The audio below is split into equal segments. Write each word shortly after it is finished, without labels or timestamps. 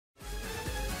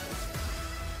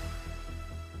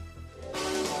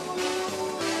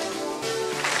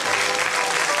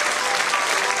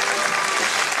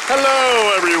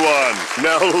everyone.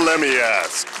 Now let me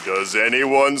ask, does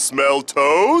anyone smell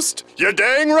toast? You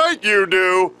dang right you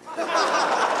do.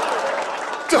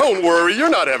 Don't worry, you're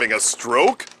not having a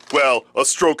stroke. Well, a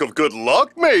stroke of good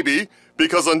luck, maybe,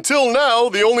 because until now,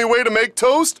 the only way to make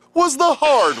toast was the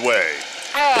hard way.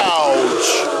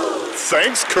 Ouch!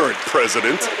 Thanks, current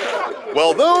president.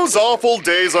 Well, those awful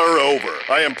days are over.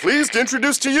 I am pleased to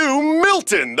introduce to you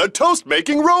Milton, the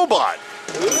toast-making robot.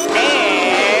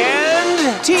 And...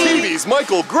 TV's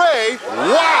Michael Gray.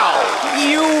 Wow!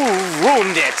 You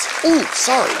ruined it. Ooh,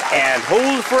 sorry. And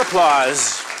hold for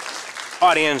applause.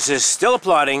 Audience is still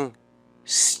applauding.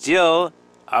 Still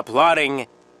applauding.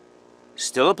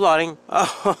 Still applauding.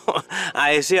 Oh,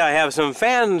 I see I have some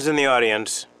fans in the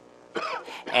audience.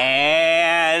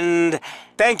 And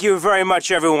thank you very much,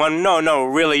 everyone. No,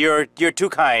 really, you're too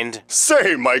kind.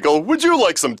 Say, Michael, would you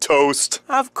like some toast?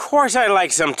 Of course I'd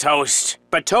like some toast.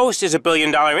 But toast is a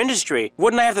billion-dollar industry.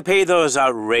 Wouldn't I have to pay those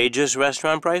outrageous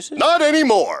restaurant prices? Not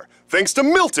anymore, thanks to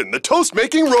Milton, the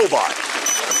toast-making robot.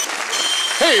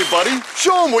 Hey, buddy,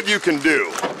 show him what you can do.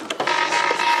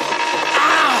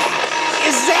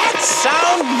 Is that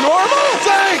sound normal?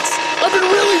 Thanks! I've been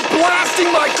really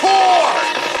blasting my core!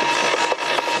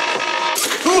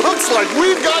 Looks like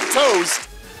we've got toast!